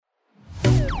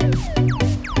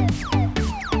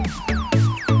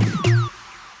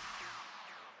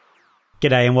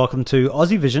G'day and welcome to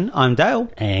Aussie Vision. I'm Dale.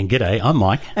 And g'day, I'm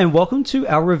Mike. And welcome to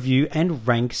our review and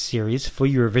rank series for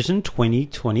Eurovision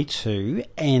 2022.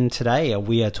 And today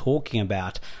we are talking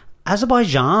about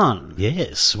Azerbaijan.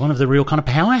 Yes, one of the real kind of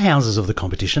powerhouses of the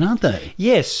competition, aren't they?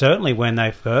 Yes, certainly when they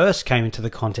first came into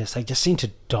the contest, they just seemed to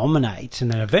dominate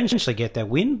and then eventually get their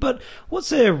win. But what's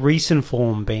their recent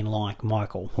form been like,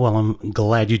 Michael? Well, I'm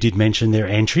glad you did mention their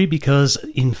entry because,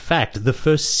 in fact, the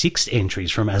first 6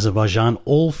 entries from Azerbaijan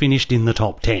all finished in the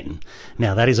top 10.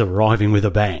 Now, that is arriving with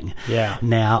a bang. Yeah.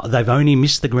 Now, they've only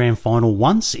missed the grand final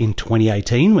once in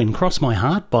 2018 when Cross My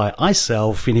Heart by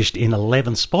Aysel finished in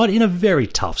 11th spot in a very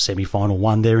tough semi-final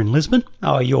one there in Lisbon.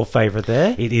 Oh, your favourite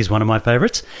there? It is one of my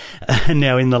favourites.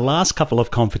 Now, in the last couple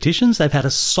of competitions, they've had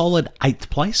a solid 8th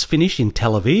place finish in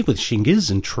Tel Aviv with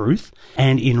Shingiz and Truth.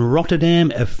 And in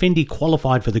Rotterdam, Effendi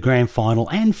qualified for the grand final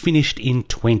and finished in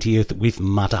 20th with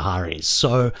Mataharis.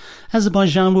 So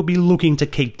Azerbaijan will be looking to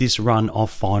keep this run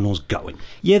of finals going.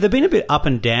 Yeah, they've been a bit up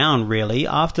and down, really.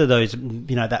 After those,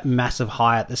 that massive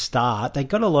high at the start, they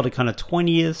got a lot of kind of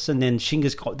 20ths, and then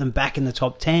Shingiz got them back in the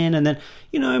top 10, and then,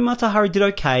 Matahari did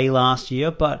okay last year,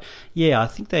 but yeah, I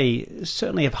think they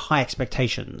certainly have high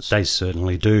expectations. They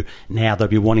certainly do. Now they'll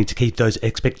be wanting to keep those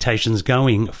expectations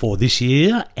going for this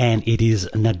year, and it is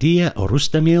Nadia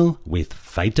Rustamil with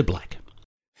Fade to Black.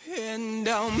 And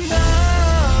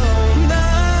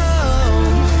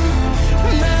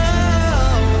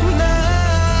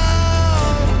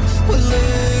we're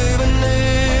living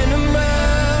in a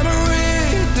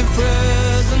memory. The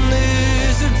present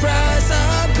is the price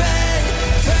I pay.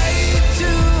 Fade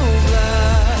to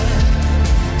black.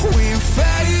 We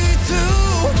fade to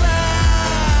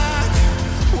black.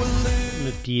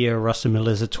 Nadia Rustamil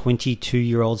is a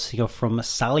 22-year-old singer from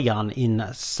Salyan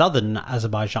in southern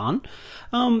Azerbaijan.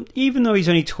 Even though he's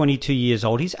only 22 years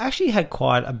old, he's actually had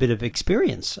quite a bit of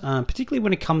experience, particularly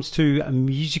when it comes to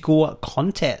musical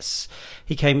contests.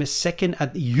 He came second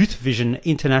at the Youth Vision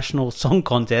International Song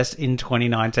Contest in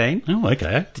 2019. Oh,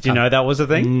 okay. Did you know that was a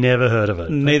thing? Never heard of it.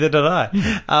 Neither did I.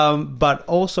 But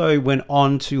also went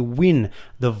on to win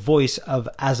the Voice of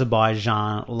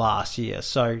Azerbaijan last year.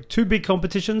 So 2 big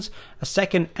competitions, a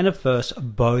second and a first,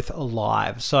 both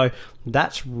live. So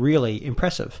that's really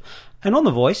impressive. And on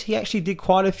The Voice, he actually did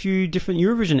quite a few different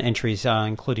Eurovision entries,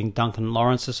 including Duncan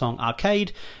Lawrence's song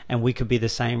Arcade, and We Could Be the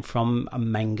Same from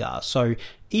Manga. So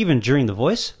even during The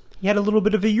Voice, he had a little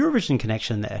bit of a Eurovision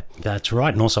connection there. That's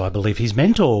right. And also I believe his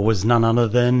mentor was none other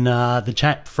than the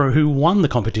chap who won the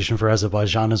competition for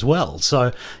Azerbaijan as well.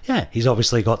 So, yeah, he's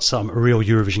obviously got some real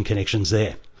Eurovision connections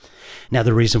there. Now,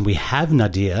 the reason we have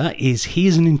Nadia is he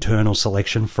is an internal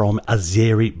selection from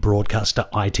Azeri broadcaster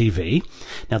ITV.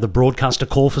 Now, the broadcaster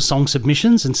called for song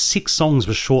submissions and 6 songs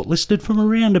were shortlisted from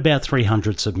around about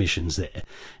 300 submissions there.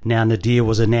 Now, Nadia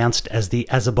was announced as the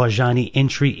Azerbaijani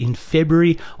entry in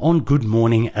February on Good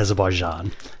Morning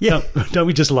Azerbaijan. Yeah. Don't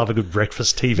we just love a good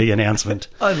breakfast TV announcement?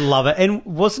 I love it. And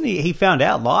wasn't he found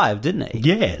out live, didn't he?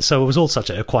 Yeah, so it was all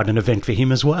quite an event for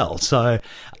him as well. So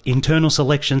internal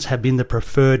selections have been the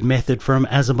preferred method from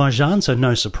Azerbaijan, so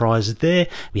no surprise there.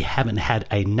 We haven't had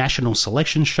a national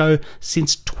selection show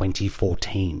since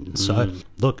 2014. So,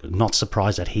 look, not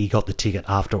surprised that he got the ticket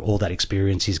after all that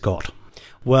experience he's got.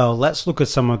 Well, let's look at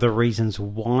some of the reasons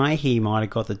why he might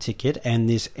have got the ticket and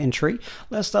this entry.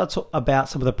 Let's start about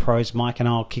some of the pros, Mike, and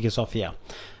I'll kick us off here.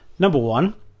 Number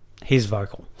 1, his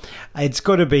vocal. It's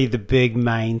got to be the big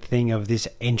main thing of this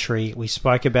entry. We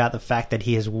spoke about the fact that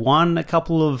he has won a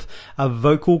couple of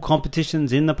vocal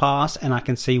competitions in the past, and I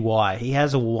can see why. He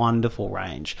has a wonderful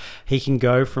range. He can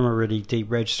go from a really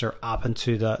deep register up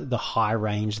into the high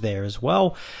range there as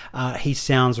well. He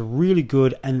sounds really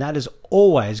good, and that is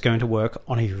always going to work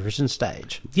on a Eurovision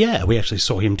stage. Yeah, we actually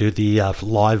saw him do the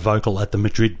live vocal at the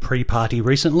Madrid pre-party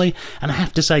recently, and I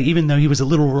have to say, even though he was a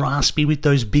little raspy with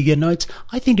those bigger notes,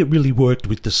 I think it really worked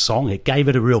with the song. It gave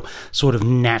it a real sort of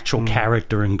natural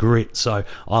character and grit, so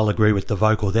I'll agree with the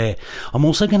vocal there. I'm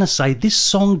also going to say this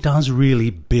song does really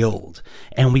build,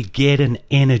 and we get an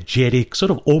energetic,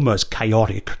 sort of almost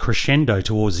chaotic crescendo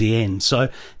towards the end, so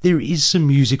there is some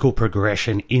musical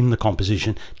progression in the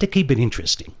composition to keep it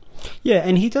interesting. Yeah,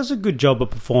 and he does a good job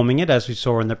of performing it, as we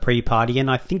saw in the pre-party,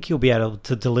 and I think he'll be able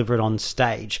to deliver it on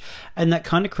stage. And that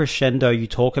kind of crescendo you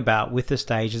talk about with the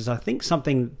stage is, I think,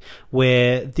 something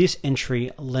where this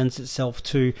entry lends itself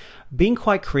to being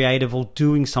quite creative or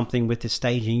doing something with the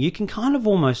staging. You can kind of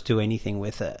almost do anything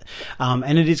with it.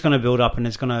 And it is going to build up,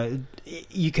 and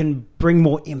you can bring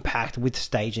more impact with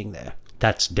staging there.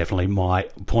 That's definitely my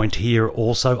point here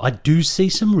also. I do see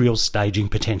some real staging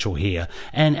potential here.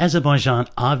 And Azerbaijan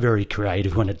are very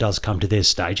creative when it does come to their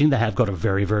staging. They have got a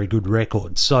very, very good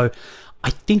record. So I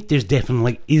think there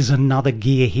definitely is another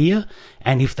gear here,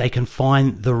 and if they can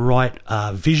find the right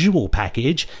visual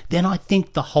package, then I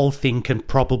think the whole thing can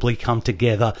probably come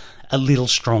together a little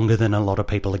stronger than a lot of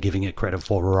people are giving it credit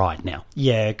for right now.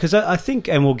 Yeah, because I think,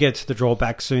 and we'll get to the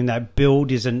drawback soon, that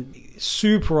build isn't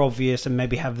super obvious and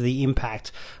maybe have the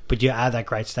impact, but you add that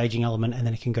great staging element and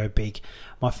then it can go big.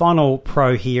 My final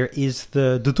pro here is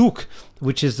the duduk,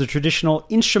 which is the traditional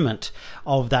instrument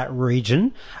of that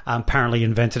region, apparently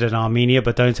invented in Armenia,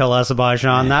 but don't tell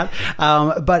Azerbaijan that.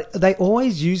 But they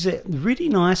always use it really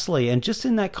nicely, and just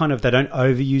in that kind of, they don't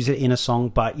overuse it in a song,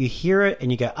 but you hear it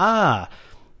and you go,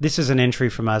 this is an entry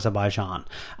from Azerbaijan.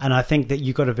 And I think that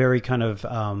you've got a very kind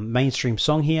of mainstream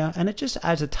song here, and it just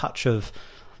adds a touch of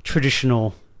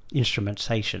traditional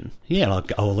instrumentation. Yeah,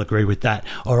 I'll agree with that.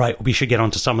 All right, we should get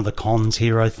on to some of the cons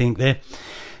here, I think, there.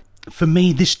 For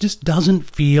me, this just doesn't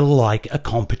feel like a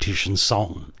competition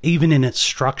song. Even in its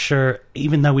structure,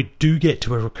 even though we do get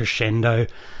to a crescendo,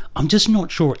 I'm just not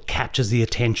sure it captures the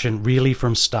attention really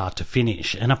from start to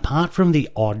finish. And apart from the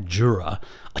odd juror,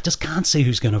 I just can't see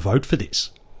who's going to vote for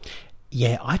this.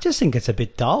 Yeah, I just think it's a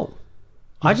bit dull.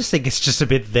 I just think it's just a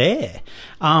bit there.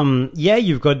 Yeah,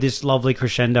 you've got this lovely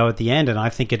crescendo at the end, and I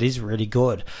think it is really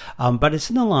good. But it's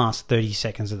in the last 30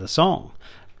 seconds of the song.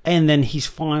 And then he's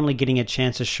finally getting a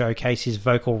chance to showcase his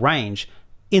vocal range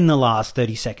in the last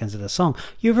 30 seconds of the song.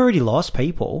 You've already lost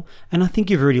people, and I think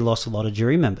you've already lost a lot of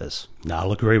jury members. No,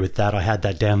 I'll agree with that. I had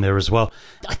that down there as well.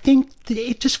 I think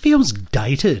it just feels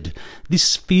dated.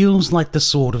 This feels like the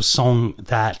sort of song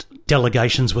that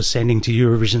delegations were sending to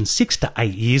Eurovision 6 to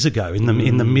 8 years ago in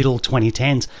the middle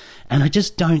 2010s, and I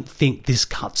just don't think this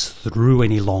cuts through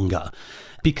any longer.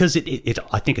 Because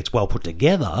I think it's well put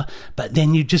together, but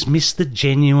then you just miss the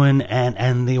genuine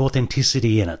and the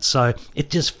authenticity in it. So it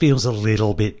just feels a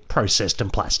little bit processed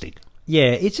and plastic.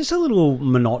 Yeah, it's just a little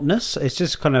monotonous. It's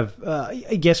just kind of,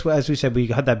 I guess, as we said, we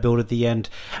had that build at the end.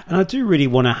 And I do really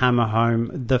want to hammer home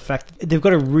the fact that they've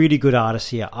got a really good artist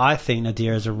here. I think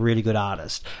Nadir is a really good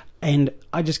artist. And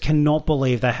I just cannot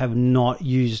believe they have not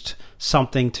used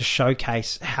something to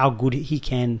showcase how good he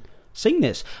can sing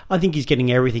this. I think he's getting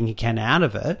everything he can out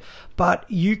of it, but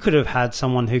you could have had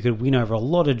someone who could win over a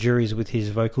lot of juries with his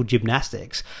vocal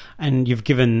gymnastics, and you've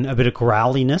given a bit of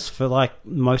growliness for like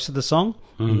most of the song.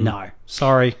 No,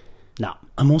 sorry, no.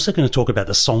 I'm also going to talk about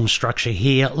the song structure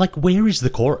here. Like, where is the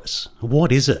chorus?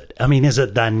 What is it? I mean, is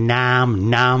it the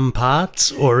nam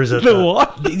parts, or is it the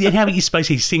what? How you suppose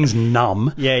he sings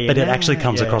num, but it actually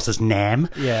comes across as nam.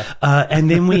 Yeah. And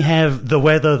then we have the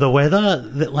weather.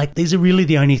 That, like, these are really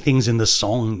the only things in the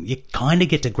song you kind of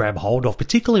get to grab hold of,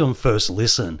 particularly on first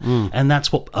listen. And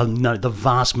that's what the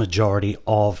vast majority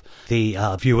of the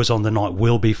viewers on the night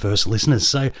will be first listeners.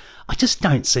 So I just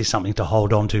don't see something to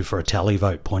hold on to for a tally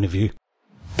vote point of view.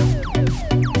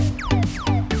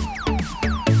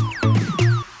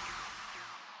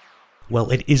 Well,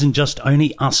 it isn't just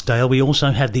only us, Dale. We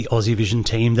also have the Aussie Vision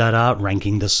team that are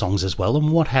ranking the songs as well.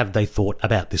 And what have they thought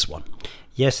about this one?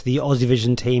 Yes, the Aussie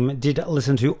Vision team did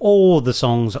listen to all the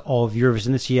songs of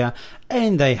Eurovision this year,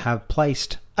 and they have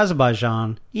placed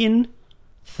Azerbaijan in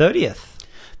 30th.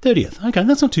 30th. Okay,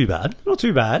 that's not too bad. Not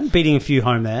too bad. Beating a few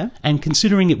home there. And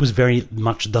considering it was very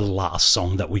much the last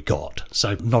song that we got,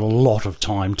 so not a lot of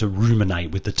time to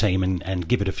ruminate with the team and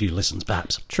give it a few listens,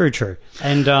 perhaps. True.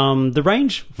 And the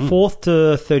range, 4th to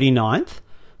 39th.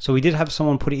 So we did have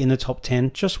someone put it in the top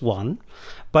 10, just one.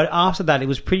 But after that, it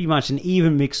was pretty much an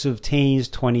even mix of teens,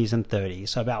 20s, and 30s.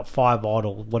 So about 5 odd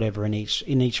or whatever in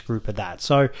each group of that.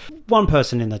 So one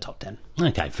person in the top 10.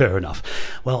 Okay, fair enough.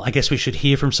 Well, I guess we should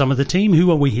hear from some of the team.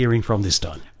 Who are we hearing from this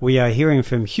time? We are hearing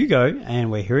from Hugo,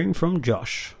 and we're hearing from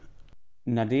Josh.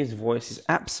 Nadir's voice is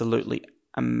absolutely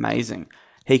amazing.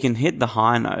 He can hit the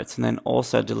high notes and then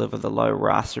also deliver the low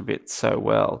raspy bits so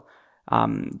well.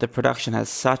 The production has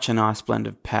such a nice blend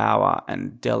of power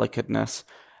and delicateness,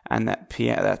 and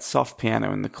that soft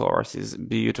piano in the chorus is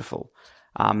beautiful.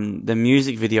 The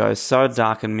music video is so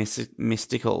dark and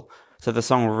mystical, so the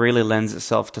song really lends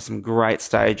itself to some great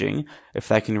staging if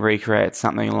they can recreate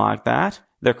something like that.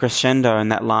 The crescendo in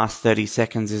that last 30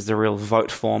 seconds is the real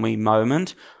vote for me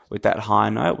moment with that high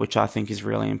note, which I think is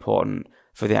really important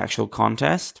for the actual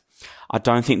contest. I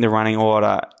don't think the running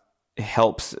order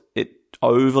helps it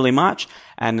overly much,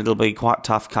 and it'll be quite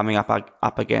tough coming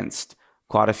up against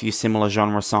quite a few similar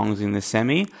genre songs in the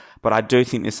semi, but I do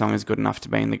think this song is good enough to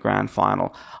be in the grand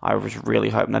final. I really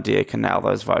hope Nadir can nail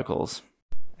those vocals.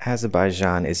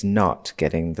 Azerbaijan is not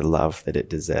getting the love that it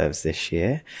deserves this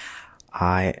year.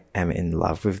 I am in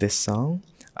love with this song.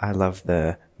 I love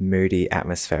the moody,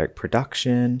 atmospheric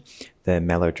production, the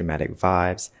melodramatic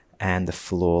vibes, and the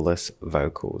flawless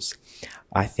vocals.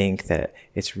 I think that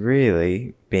it's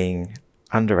really being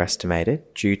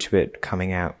underestimated due to it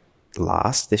coming out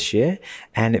last this year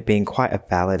and it being quite a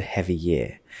ballad-heavy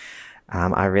year.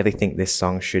 I really think this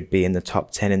song should be in the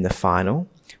top 10 in the final,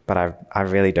 but I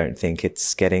really don't think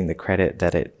it's getting the credit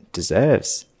that it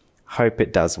deserves. Hope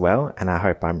it does well, and I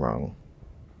hope I'm wrong.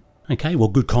 Okay, well,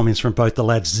 good comments from both the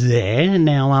lads there.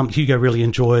 Now, Hugo really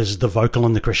enjoys the vocal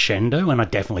and the crescendo, and I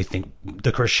definitely think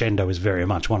the crescendo is very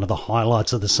much one of the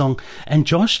highlights of the song. And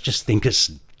Josh just think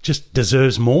it's just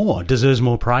deserves more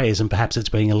praise, and perhaps it's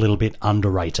being a little bit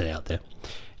underrated out there.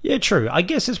 Yeah, true. I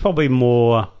guess it's probably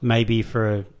more maybe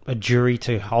for a jury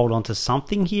to hold on to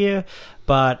something here.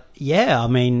 But yeah, I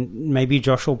mean, maybe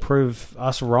Josh will prove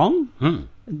us wrong.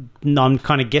 I'm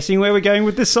kind of guessing where we're going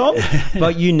with this song.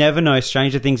 But you never know.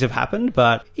 Stranger things have happened.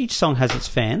 But each song has its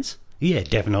fans. Yeah,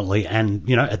 definitely. And,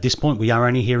 you know, at this point, we are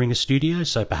only hearing a studio,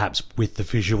 so perhaps with the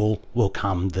visual will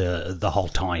come the whole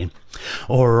tie-in.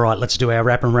 All right, let's do our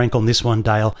wrap and rank on this one,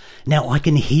 Dale. Now, I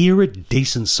can hear a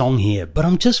decent song here, but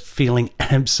I'm just feeling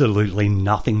absolutely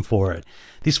nothing for it.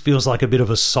 This feels like a bit of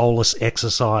a soulless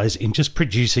exercise in just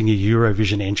producing a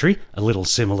Eurovision entry, a little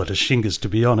similar to Shingas, to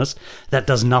be honest, that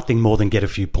does nothing more than get a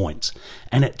few points.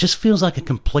 And it just feels like a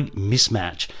complete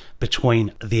mismatch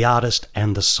between the artist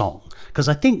and the song. Because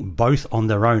I think both on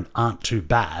their own aren't too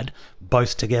bad,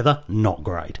 both together, not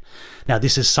great. Now,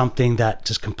 this is something that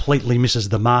just completely misses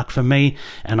the mark for me,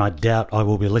 and I doubt I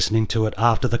will be listening to it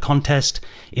after the contest.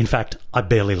 In fact, I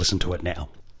barely listen to it now.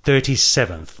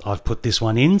 37th, I've put this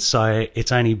one in, so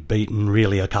it's only beaten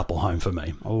really a couple home for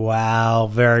me. Wow,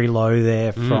 very low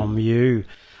there from you.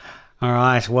 All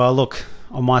right, well, look,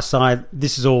 on my side,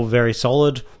 this is all very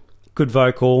solid, good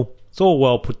vocal, it's all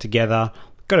well put together,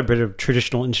 got a bit of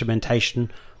traditional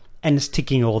instrumentation, and it's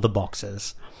ticking all the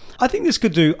boxes. I think this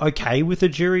could do okay with the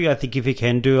jury. I think if he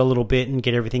can do a little bit and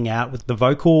get everything out with the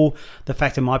vocal, the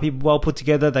fact it might be well put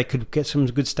together, they could get some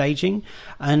good staging.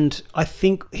 And I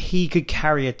think he could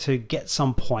carry it to get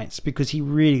some points because he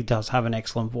really does have an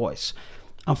excellent voice.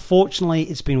 Unfortunately,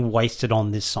 it's been wasted on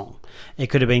this song.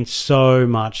 It could have been so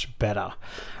much better.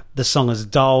 The song is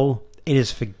dull, it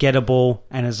is forgettable,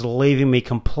 and is leaving me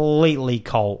completely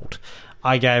cold.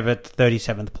 I gave it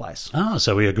 37th place. Ah,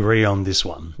 so we agree on this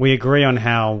one. We agree on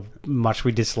how much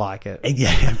we dislike it.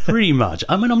 Yeah, pretty much.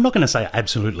 I mean, I'm not going to say I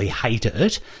absolutely hate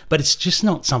it, but it's just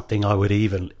not something I would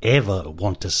even ever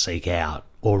want to seek out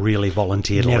or really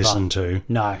volunteer to listen to.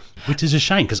 No. Which is a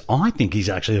shame, because I think he's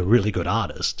actually a really good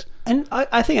artist. And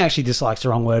I think actually dislike's the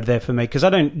wrong word there for me, because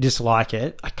I don't dislike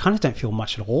it. I kind of don't feel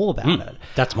much at all about it.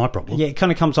 That's my problem. Yeah, it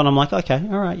kind of comes on, I'm like, okay,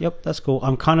 all right, yep, that's cool.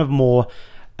 I'm kind of more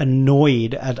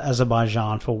annoyed at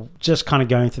Azerbaijan for just kind of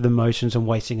going through the motions and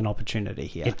wasting an opportunity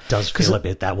here. It does feel a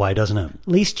bit that way, doesn't it? At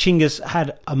least Chingas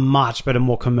had a much better,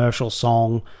 more commercial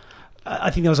song.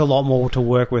 I think there was a lot more to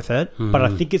work with it, but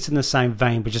I think it's in the same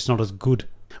vein, but just not as good.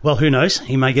 Well, who knows?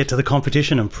 He may get to the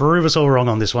competition and prove us all wrong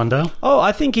on this one, Dale. Oh,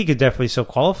 I think he could definitely still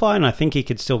qualify, and I think he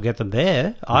could still get them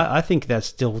there. I think there's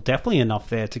still definitely enough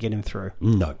there to get him through.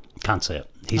 No, can't see it.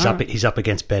 He's up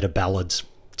against better ballads.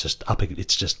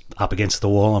 It's just up against the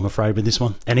wall, I'm afraid, with this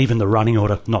one. And even the running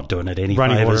order, not doing it any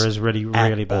running favours order is really,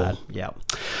 really bad. All. Yeah.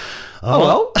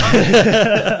 Oh,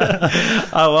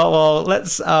 Well,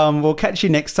 let's we'll catch you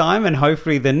next time, and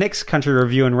hopefully the next country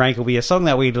review and rank will be a song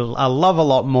that we love a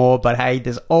lot more. But hey,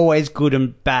 there's always good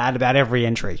and bad about every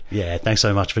entry. Yeah, thanks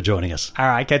so much for joining us. All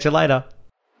right, catch you later.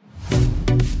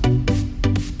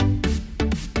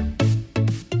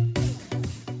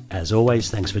 As always,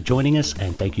 thanks for joining us,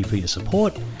 and thank you for your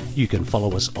support. You can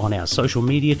follow us on our social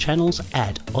media channels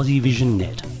at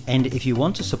AussieVisionNet. And if you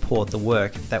want to support the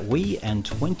work that we and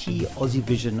 20 Aussie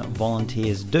Vision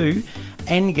volunteers do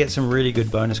and get some really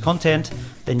good bonus content,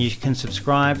 then you can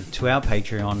subscribe to our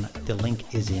Patreon. The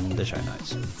link is in the show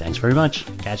notes. Thanks very much.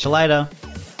 Catch you later.